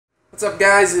What's up,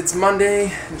 guys? It's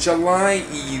Monday, July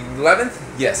 11th.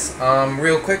 Yes,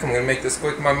 real quick, I'm gonna make this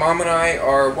quick. My mom and I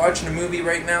are watching a movie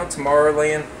right now,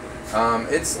 Tomorrowland.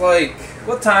 It's like,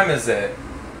 what time is it?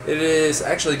 It is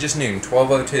actually just noon,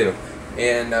 12:02.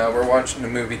 And we're watching the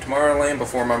movie Tomorrowland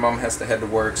before my mom has to head to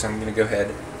work, so I'm gonna go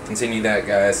ahead and continue that,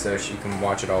 guys, so she can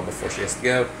watch it all before she has to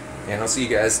go. And I'll see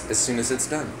you guys as soon as it's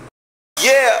done.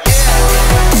 Yeah!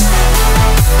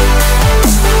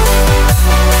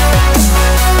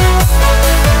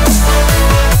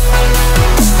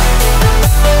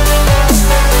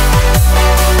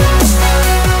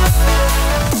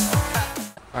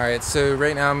 Alright, so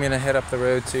right now I'm going to head up the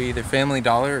road to either Family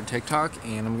Dollar or TikTok,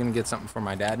 and I'm going to get something for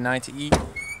my dad and I to eat.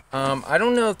 I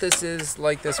don't know if this is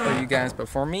like this for you guys, but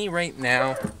for me right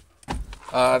now,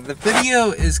 the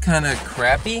video is kind of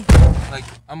crappy. Like,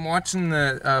 I'm watching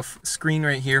the screen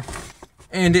right here,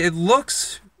 and it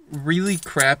looks really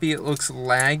crappy. It looks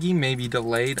laggy, maybe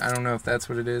delayed. I don't know if that's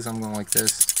what it is. I'm going like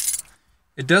this.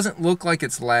 It doesn't look like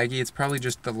it's laggy. It's probably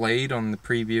just delayed on the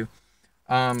preview.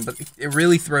 But it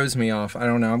really throws me off. I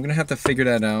don't know. I'm going to have to figure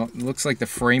that out. It looks like the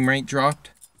frame rate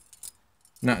dropped.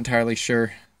 Not entirely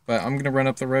sure. But I'm going to run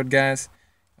up the road, guys.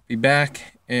 I'll be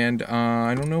back. And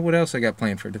I don't know what else I got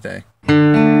planned for today.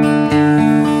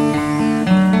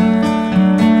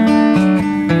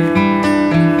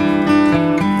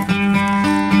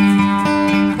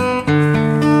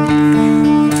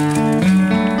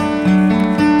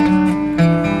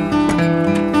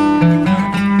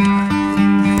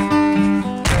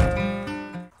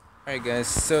 Alright guys,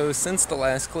 so since the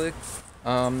last clip,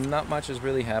 not much has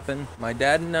really happened. My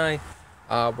dad and I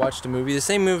watched a movie, the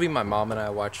same movie my mom and I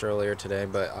watched earlier today,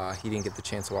 but he didn't get the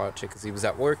chance to watch it because he was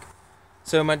at work.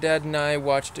 So my dad and I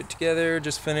watched it together,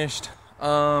 just finished.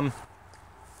 Really,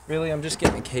 I'm just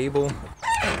getting a cable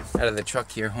out of the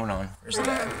truck here. Hold on, where's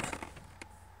that?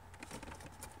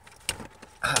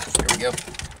 There we go.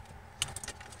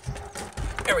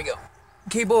 There we go.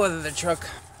 Cable out of the truck.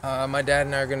 My dad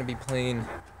and I are going to be playing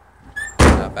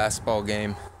basketball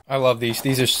game. I love these.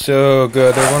 These are so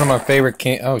good. They're one of my favorite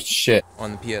oh shit.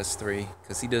 On the PS3,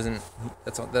 because he doesn't.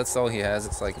 That's all he has.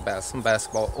 It's like some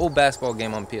old basketball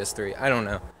game on PS3. I don't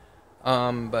know.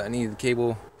 But I need the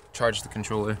cable, charge the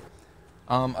controller.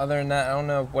 Other than that, I don't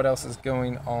know what else is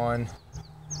going on.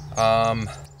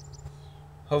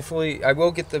 Hopefully, I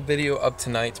will get the video up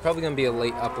tonight. It's probably gonna be a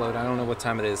late upload. I don't know what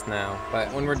time it is now,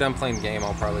 but when we're done playing the game,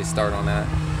 I'll probably start on that.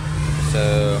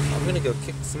 So, I'm gonna go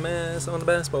kick some ass on the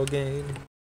basketball game.